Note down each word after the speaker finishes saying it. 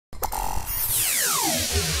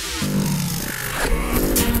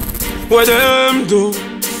what them do.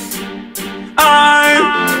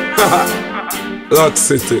 Lock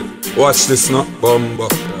City, watch this now, bumbo.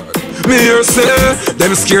 Me hear say,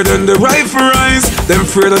 them scared and the rifle rise, them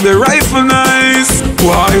afraid of the rifle nice.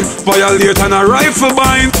 Why? Violate and a rifle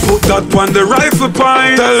bind, put that on the rifle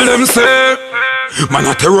pine. Tell them say, man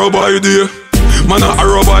a terror by day, man a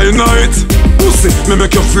arrow by night. Pussy, me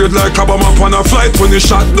make you afraid like a bomb up on a flight. When the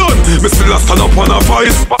shot done, me still a stand up on a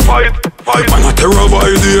fight. Man a terror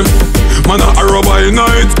by day, man a arrow by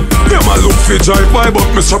night. Them a look fi drive by, but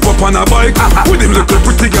me strap up on a bike. With him little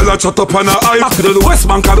pretty girl a chat up on a hype. Back to the West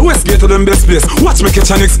Bank or the West Gate to them best place. Watch me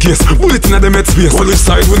catch a next case, bullet inna them head space. Police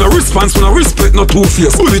side with no response, with no wrist plate, no two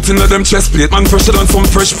face. Bullet inna them chest plate, man fresher than some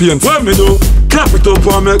fresh paint. What me do? Clap it up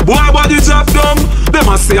and make boy body drop down. Them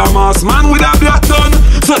a say a mass man with a black gun,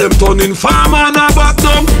 so them turn in farmer and a back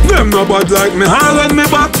down. Them no bad like me hard when me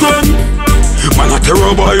back done. Man a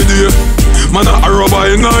terror by day, man a arrow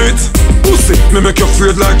by night. Pussy, me make you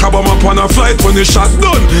afraid like a bomb up on a flight. When the shot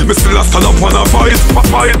done, me still a stand up on a fight.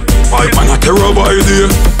 Man a terror by day,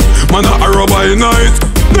 man a arrow by night.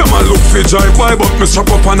 Them a look fi drive by, but me strap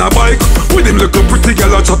up on a bike. With him little pretty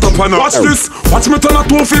girl a chat up on a. Watch this, watch me turn a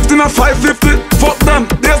 250 and a 550. Fuck them,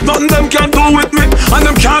 there's nothing them can do with me. And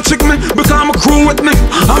them can't trick me, because I'm a crew with me.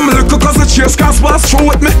 I'm little cause the chase can't pass through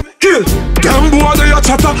with me. Kill, them boy they a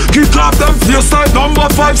chatter, kick off them face side number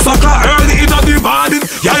 5 soccer. Early in the morning,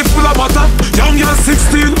 yeah full of butter. Young girl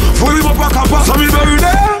 16, fully up a copper. So me bury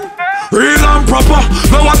them, real and proper.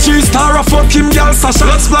 Now watch you star a fuck him girl Sasha.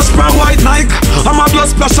 Blood splash brown white Nike, I'm a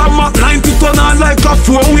blood splash, I'm at 90 ton on like a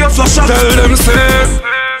 4-way flasher. Tell them say,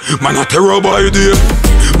 man a terror by day,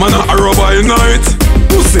 man a arrow by night.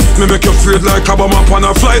 Pussy, me make you afraid like a bomb up on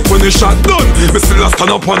a flight. When the shot done, me still a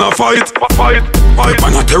stand up on a fight.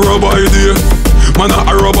 Man a terror by day, man a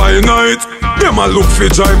arrow by night. Them a look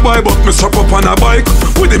fi drive by, but me strap up on a bike.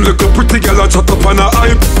 With him little pretty girl a chat up on a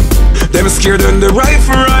hype. Them scared when the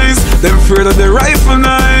rifle rise, them afraid of the rifle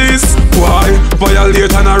nice. Why?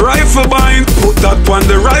 Violate and a rifle bind, put that on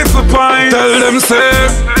the rifle pine. Tell them say,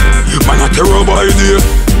 man a terror by day,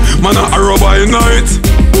 man a arrow by night.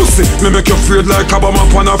 Pussy, me make you afraid like a bomb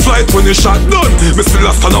up on a flight. When the shot done, me still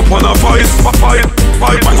a stand up on a fight.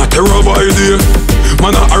 Man a terror by day,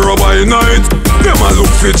 man a arrow by night. Them a look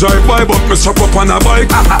fi drive by, but me strap up on a bike.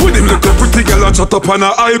 With him little pretty girl a chat up on a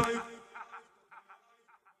hype.